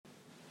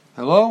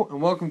Hello and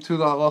welcome to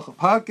the Halacha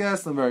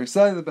Podcast. I'm very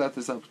excited about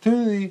this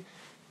opportunity,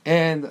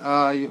 and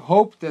I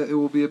hope that it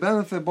will be a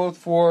benefit both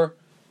for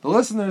the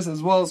listeners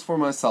as well as for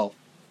myself.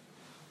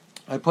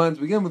 I plan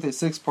to begin with a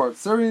 6-part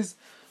series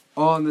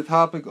on the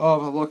topic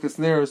of Halakas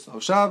Neros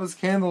of Shabbos,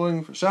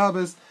 candling for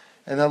Shabbos,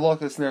 and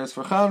Halakas Neros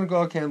for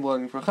Chanukah,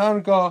 candling for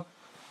Chanukah,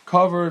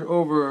 covered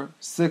over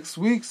 6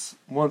 weeks,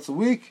 once a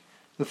week,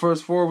 the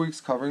first 4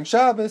 weeks covering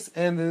Shabbos,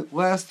 and the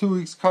last 2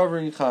 weeks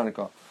covering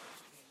Chanukah.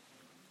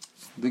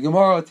 The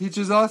Gemara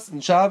teaches us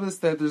in Shabbos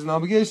that there's an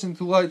obligation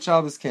to light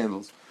Shabbos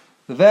candles.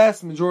 The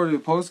vast majority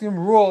of poskim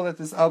rule that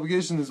this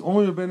obligation is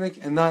only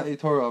rabbinic and not a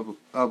Torah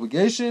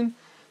obligation.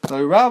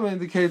 The Rabbah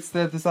indicates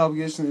that this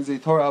obligation is a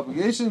Torah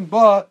obligation,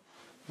 but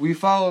we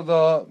follow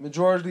the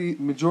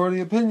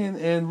majority opinion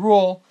and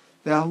rule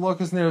that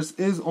Halakas Neros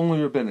is only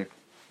rabbinic.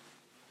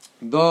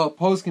 The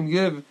poskim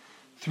give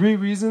 3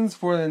 reasons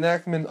for the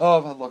enactment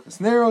of Halakas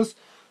Neros.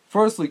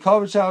 Firstly,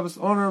 Kavod Shabbos,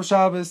 honor of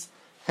Shabbos,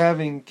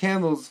 having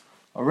candles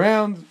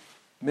around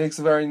makes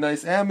a very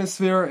nice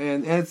atmosphere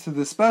and adds to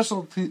the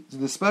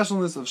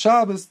specialness of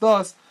Shabbos,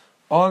 thus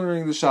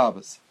honoring the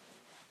Shabbos.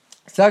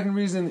 Second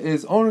reason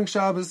is honoring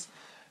Shabbos,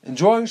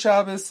 enjoying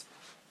Shabbos.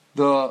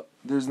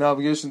 There's an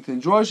obligation to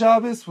enjoy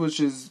Shabbos, which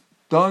is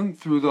done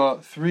through the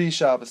 3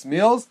 Shabbos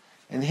meals,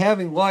 and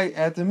having light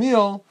at the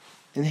meal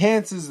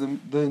enhances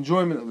the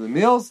enjoyment of the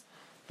meals,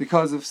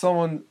 because if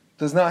someone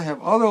does not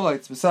have other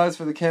lights besides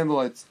for the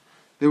candlelights,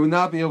 they would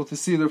not be able to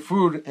see their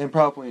food and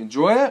properly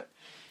enjoy it.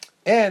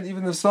 And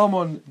even if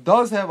someone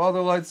does have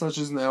other lights, such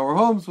as in our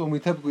homes, when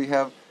we typically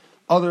have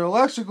other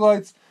electric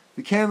lights,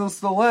 the candles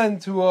still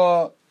lend to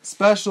a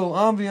special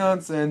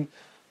ambiance and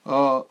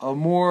a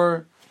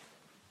more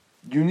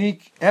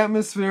unique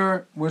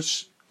atmosphere,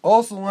 which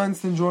also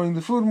lends to enjoying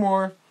the food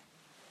more,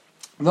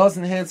 thus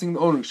enhancing the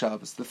Oneg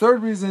Shabbos. The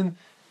third reason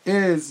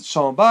is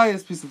Shalom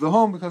Bayis, peace of the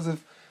home, because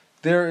if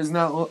there is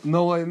no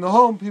light in the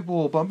home, people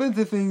will bump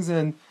into things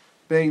and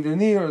bang their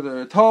knee or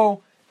their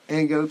toe,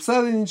 and get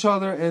upset at each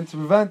other, and to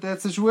prevent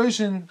that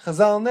situation,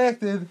 Chazal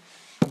enacted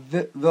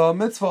the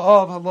mitzvah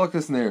of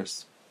Halakas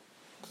Neros.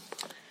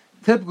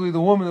 Typically, the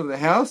woman of the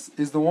house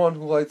is the one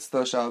who lights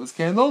the Shabbos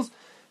candles.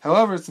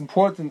 However, it's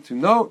important to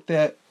note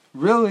that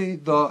really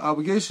the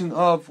obligation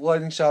of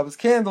lighting Shabbos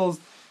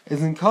candles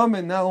is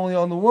incumbent not only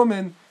on the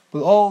woman,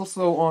 but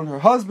also on her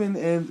husband,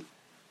 and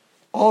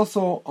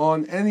also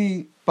on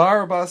any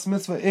bar bas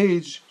mitzvah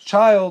age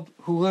child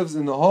who lives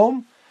in the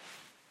home.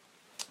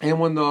 And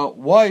when the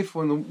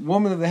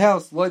woman of the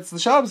house lights the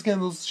Shabbos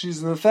candles,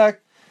 she's in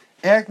effect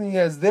acting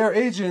as their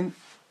agent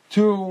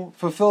to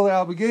fulfill the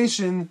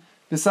obligation,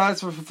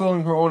 besides for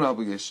fulfilling her own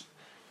obligation.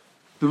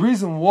 The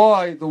reason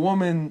why the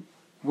woman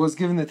was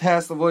given the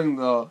task of lighting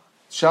the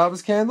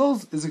Shabbos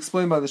candles is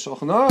explained by the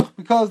Shulchan Aruch,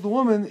 because the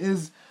woman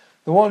is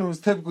the one who is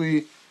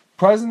typically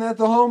present at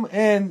the home,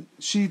 and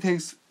she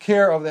takes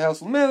care of the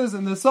household matters,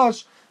 and as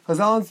such,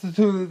 Chazal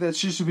instituted that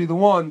she should be the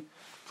one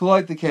to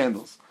light the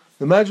candles.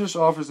 The Medrash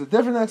offers a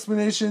different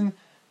explanation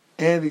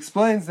and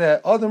explains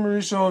that Adam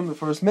Rishon, the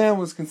first man,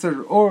 was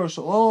considered Or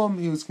Shalom.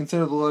 He was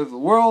considered the light of the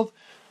world.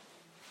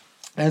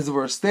 As the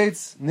verse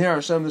states, Ner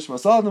Hashem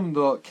Nishmas Adam,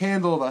 the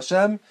candle of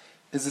Hashem,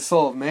 is the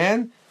soul of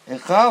man. And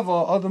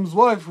Chava, Adam's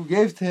wife, who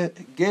gave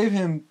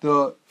him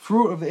the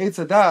fruit of the Eitz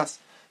Hadas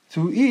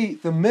to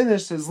eat,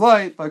 diminished his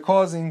light by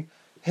causing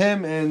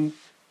him and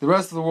the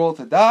rest of the world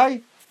to die.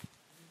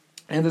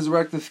 And as a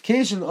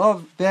rectification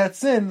of that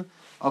sin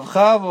of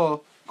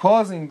Chava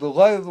causing the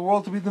light of the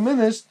world to be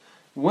diminished,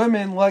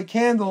 women light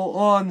candle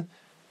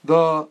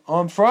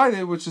on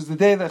Friday, which is the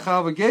day that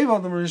Chava gave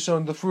Adam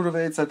Rishon the fruit of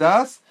Eitz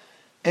Hadas,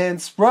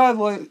 and spread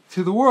light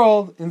to the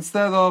world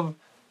instead of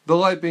the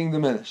light being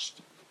diminished.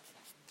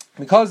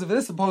 Because of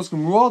this, the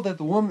poskim rule that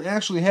the woman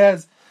actually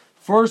has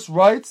first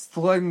rights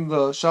to lighting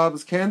the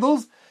Shabbos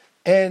candles,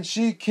 and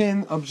she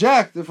can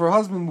object if her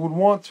husband would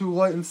want to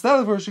light instead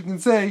of her. She can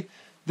say,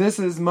 "This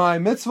is my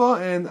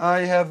mitzvah, and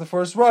I have the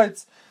first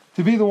rights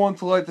to be the one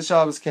to light the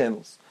Shabbos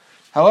candles."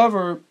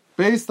 However,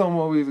 based on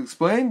what we've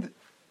explained,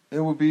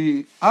 it would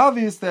be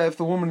obvious that if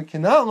the woman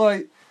cannot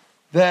light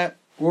that,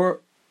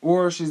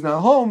 or she's not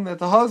home, that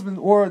the husband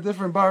or a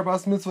different bar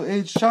bas mitzvah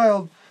age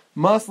child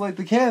must light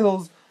the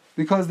candles,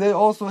 because they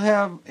also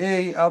have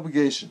a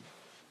obligation.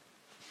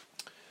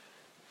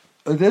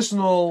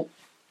 Additional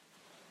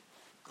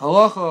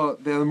halacha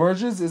that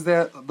emerges is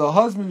that the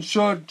husband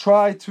should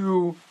try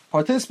to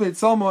participate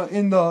somewhat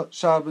in the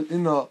Shabbos,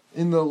 in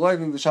the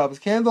lighting the Shabbos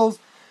candles,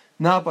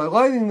 not by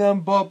lighting them,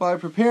 but by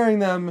preparing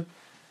them,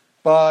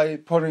 by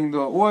putting the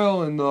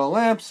oil in the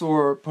lamps,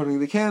 or putting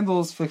the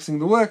candles, fixing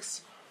the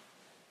wicks.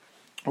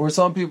 Or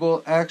some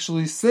people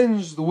actually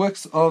singe the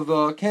wicks of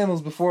the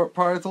candles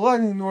prior to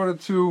lighting in order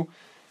to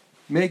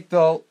make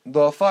the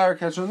fire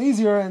catch on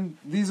easier. And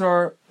these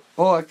are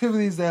all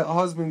activities that a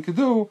husband could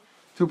do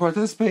to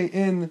participate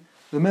in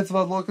the mitzvah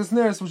of Halakas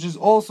Neros, which is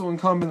also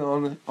incumbent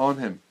on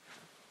him.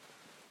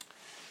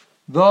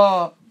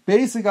 The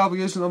basic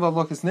obligation of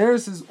Halakas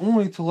Neros is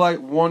only to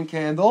light one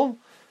candle,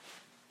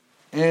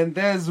 And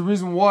that is the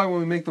reason why when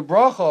we make the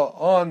bracha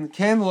on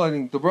candle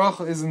lighting, the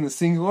bracha is in the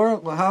singular.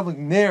 L'hadlik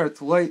ner,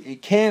 to light a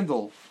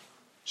candle,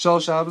 shel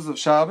Shabbos, of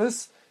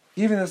Shabbos,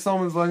 even if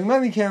someone's lighting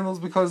many candles,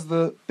 because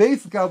the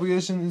basic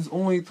obligation is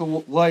only to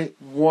light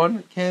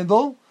one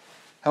candle.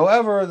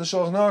 However, the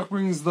Shulchan Aruch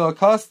brings the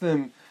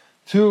custom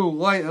to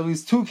light at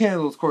least 2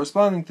 candles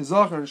corresponding to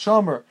Zachar and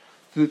Shomer,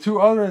 to the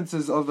 2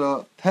 utterances of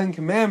the 10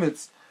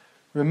 Commandments,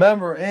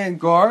 remember and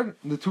guard,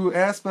 the 2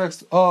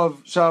 aspects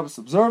of Shabbos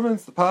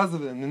observance, the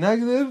positive and the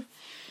negative.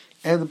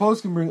 And the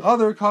post can bring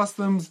other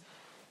customs,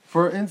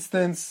 for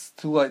instance,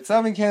 to light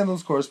 7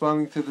 candles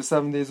corresponding to the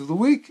 7 days of the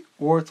week,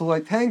 or to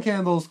light 10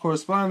 candles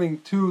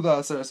corresponding to the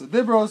Aseret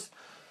Dibros.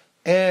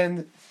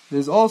 And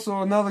there's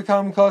also another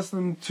common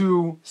custom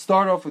to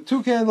start off with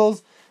 2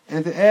 candles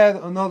and to add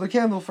another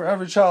candle for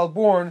every child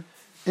born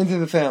into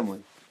the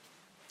family.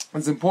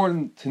 It's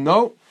important to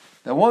note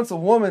that once a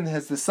woman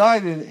has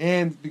decided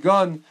and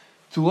begun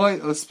to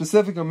light a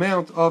specific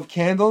amount of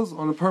candles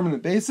on a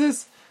permanent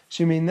basis,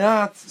 she may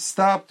not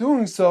stop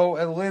doing so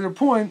at a later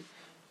point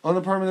on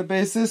a permanent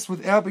basis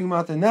without being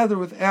matar neder,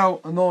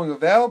 without annulling a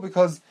vow,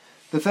 because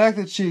the fact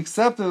that she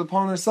accepted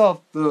upon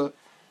herself the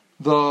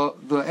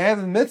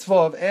added mitzvah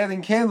of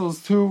adding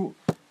candles to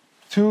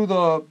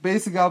the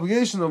basic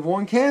obligation of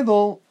 1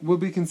 candle would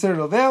be considered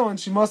a vow, and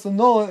she must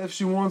annul it if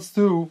she wants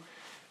to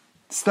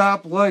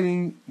stop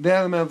lighting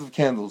that amount of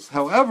candles.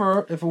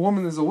 However, if a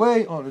woman is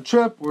away on a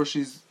trip or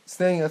she's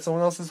staying at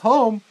someone else's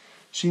home,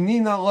 she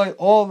need not light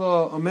all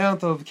the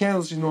amount of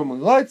candles she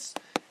normally lights,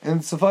 and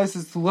it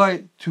suffices to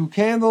light 2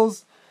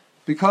 candles,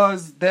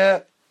 because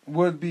that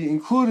would be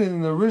included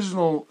in the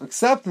original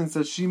acceptance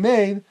that she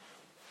made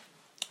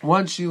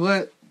once she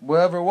lit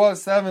whatever it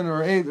was, 7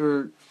 or 8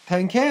 or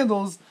 10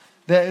 candles,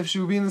 that if she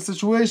would be in a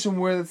situation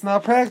where it's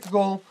not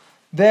practical,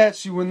 that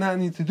she would not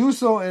need to do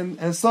so, and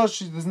as such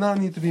she does not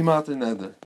need to be matar neder.